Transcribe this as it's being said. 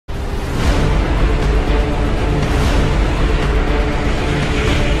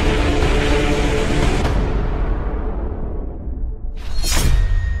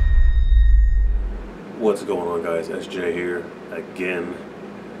on, guys? SJ here again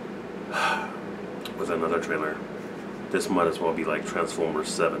with another trailer. This might as well be like Transformers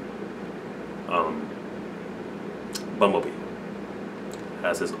 7. Bumblebee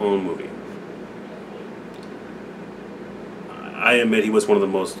has his own movie. I admit he was one of the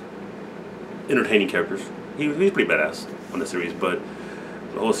most entertaining characters. He's pretty badass on the series, but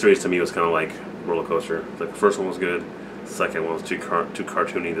the whole series to me was kind of like roller coaster. Like the first one was good, the second one was too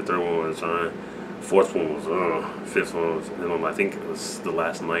cartoony, the third one was fourth one was fifth one was, and then I think it was The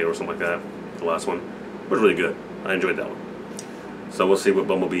Last Night or something like that. The last one was really good. I enjoyed that one. So we'll see what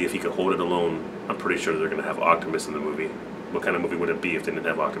Bumblebee, if he could hold it alone. I'm pretty sure they're going to have Optimus in the movie. What kind of movie would it be if they didn't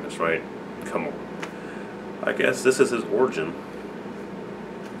have Optimus, right? Come on. I guess this is his origin.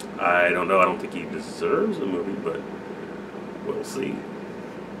 I don't know. I don't think he deserves a movie, but we'll see.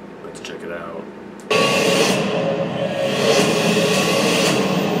 Let's check it out.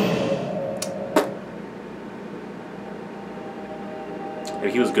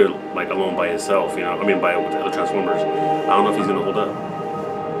 If he was good, like alone by himself, you know, I mean by with the other Transformers, I don't know if he's gonna hold up.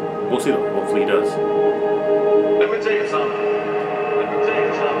 We'll see though. Hopefully he does. Let me tell you something.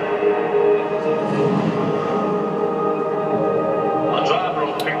 My driver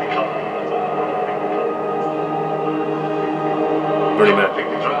will pick the car.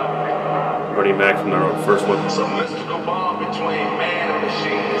 Bernie Mac from the first one. It's a mystical bond between man and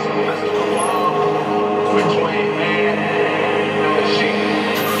machine. It's a mystical bond between man and machine.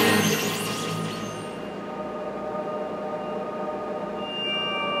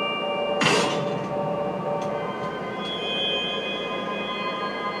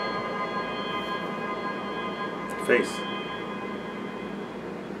 Face.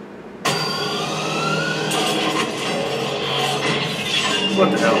 What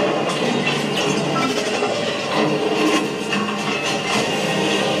the hell?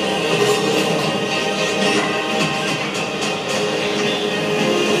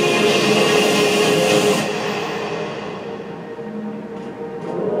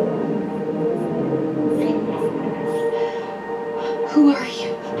 Who are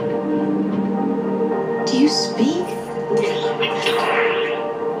you? Do you speak?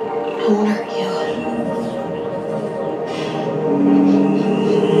 Who are you?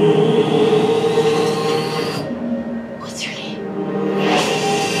 What's your name?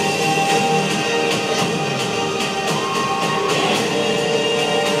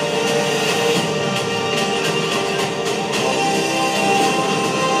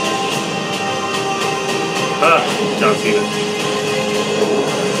 John Cena.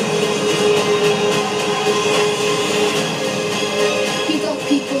 You got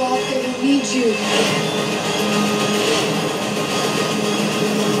people out there who need you.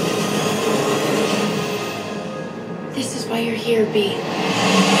 This is why you're here, B.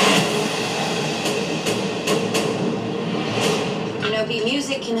 You know, B,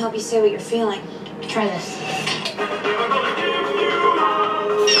 music can help you say what you're feeling. Try this.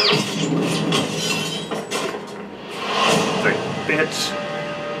 Bitch.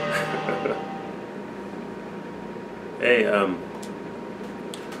 Hey,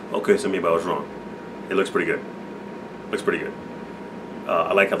 okay, so maybe I was wrong. It looks pretty good. Looks pretty good.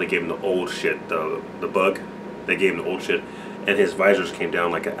 I like how they gave him the old shit, the bug. They gave him the old shit, and his visors came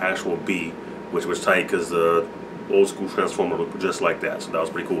down like an actual bee, which was tight because the old school Transformer looked just like that. So that was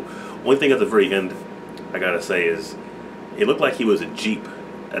pretty cool. One thing at the very end, I gotta say, is it looked like he was a Jeep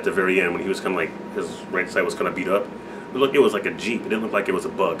at the very end when he was kind of like his right side was kind of beat up. It was like a Jeep. It didn't look like it was a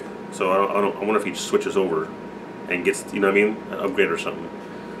bug. So I wonder if he switches over and gets, you know what I mean, an upgrade or something.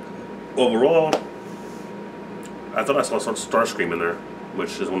 Overall, I thought I saw some Starscream in there,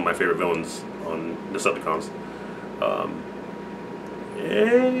 which is one of my favorite villains on Decepticons.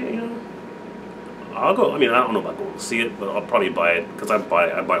 Yeah, you know, I'll go. I mean, I don't know about going to see it, but I'll probably buy it because I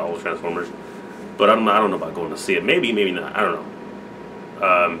buy all the Transformers. But I don't know about going to see it. Maybe not. I don't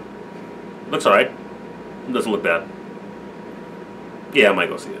know. Looks alright. Doesn't look bad. Yeah, I might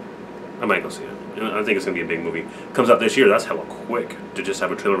go see it. I might go see it. And I think it's going to be a big movie. Comes out this year. That's hella quick to just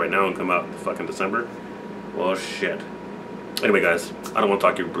have a trailer right now and come out in fucking December. Well, shit. Anyway, guys, I don't want to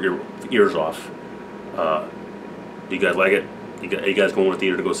talk your ears off. Do you guys like it? Are you guys going to the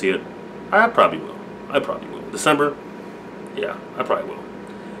theater to go see it? I probably will. December? Yeah, I probably will.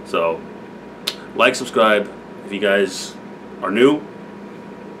 So, like, subscribe. If you guys are new,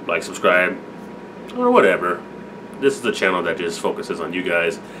 like, subscribe, or whatever. This is a channel that just focuses on you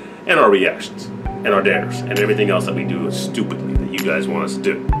guys and our reactions and our dares and everything else that we do stupidly that you guys want us to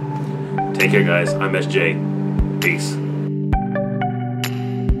do. Take care, guys. I'm SJ. Peace.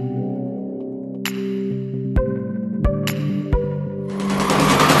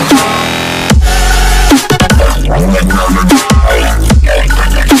 gonna do